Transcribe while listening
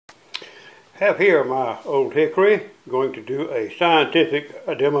Have here my Old Hickory, going to do a scientific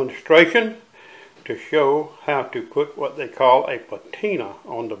demonstration to show how to put what they call a patina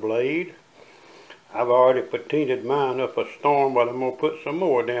on the blade. I've already patinaed mine up a storm, but I'm going to put some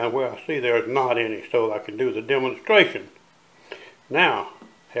more down where I see there's not any so I can do the demonstration. Now,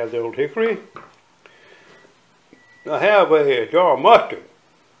 have the Old Hickory. I have a jar of mustard,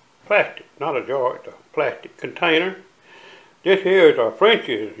 plastic, not a jar, it's a plastic container. This here is our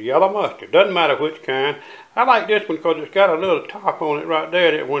French's yellow mustard. Doesn't matter which kind. I like this one because it's got a little top on it right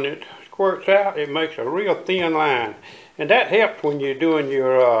there that when it squirts out, it makes a real thin line. And that helps when you're doing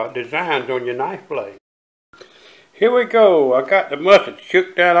your designs on your knife blade. Here we go. I got the mustard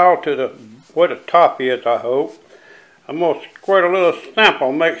shook down all to where the top is, I hope. I'm going to squirt a little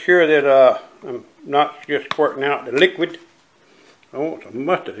sample, make sure that I'm not just squirting out the liquid. I want some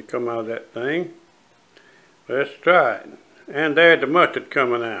mustard to come out of that thing. Let's try it. And there's the mustard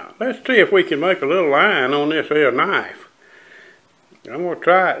coming out. Let's see if we can make a little line on this here knife. I'm going to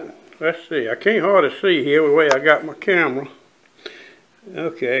try it. Let's see. I can't hardly see here the way I got my camera.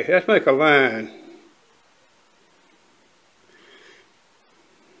 Okay, let's make a line.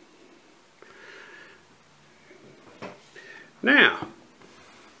 Now,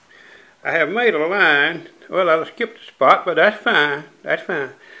 I have made a line. Well, I skipped a spot, but that's fine. That's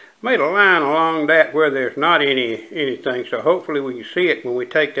fine. Made a line along that where there's not anything, so hopefully we can see it when we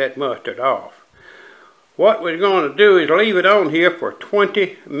take that mustard off. What we're going to do is leave it on here for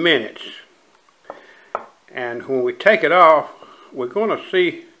 20 minutes. And when we take it off, we're going to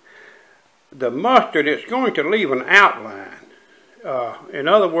see the mustard. It's going to leave an outline. In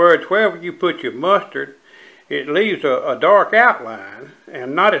other words, wherever you put your mustard, it leaves a dark outline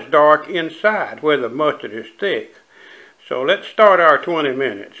and not as dark inside where the mustard is thick. So let's start our 20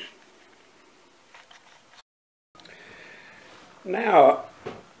 minutes. Now,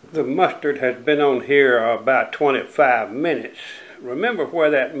 the mustard has been on here about 25 minutes. Remember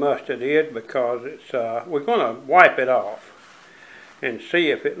where that mustard is because it's we're going to wipe it off and see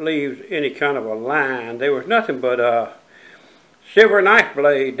if it leaves any kind of a line. There was nothing but a silver knife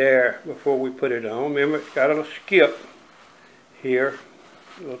blade there before we put it on. Remember, it's got a little skip here,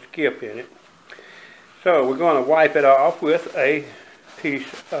 a little skip in it. So we're going to wipe it off with a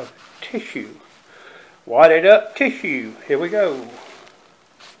piece of tissue. Wadded up tissue. Here we go.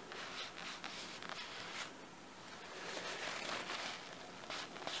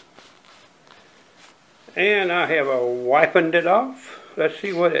 And I have wipened it off. Let's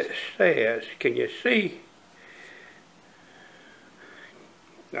see what it says. Can you see?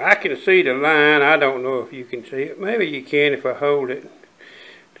 I can see the line. I don't know if you can see it. Maybe you can if I hold it.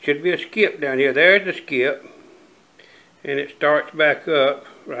 Should be a skip down here. There's the skip. And it starts back up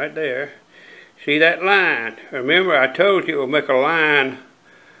right there. See that line? Remember I told you it will make a line,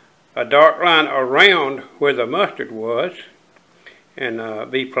 a dark line around where the mustard was.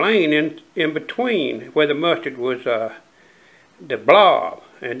 And be plain in between where the mustard was the blob.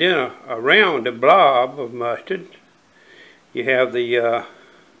 And then around the blob of mustard you have the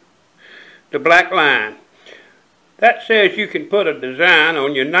black line. That says you can put a design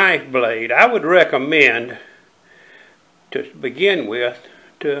on your knife blade. I would recommend, to begin with,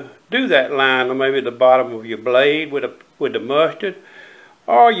 to do that line on maybe the bottom of your blade with the mustard,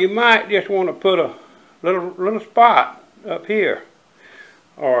 or you might just want to put a little spot up here,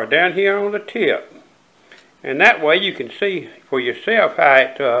 or down here on the tip, and that way you can see for yourself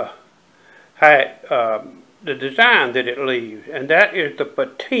how the design that it leaves, and that is the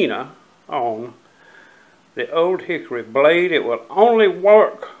patina on the Old Hickory blade. It will only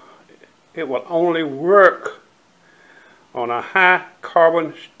work. It will only work on a high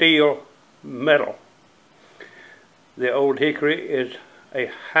carbon steel metal. The Old Hickory is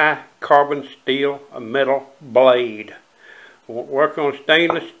a high carbon steel metal blade. Won't work on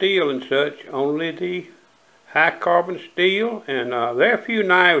stainless steel and such. Only the high carbon steel, and very few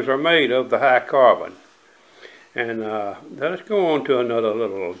knives are made of the high carbon. And let's go on to another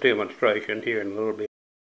little demonstration here in a little bit.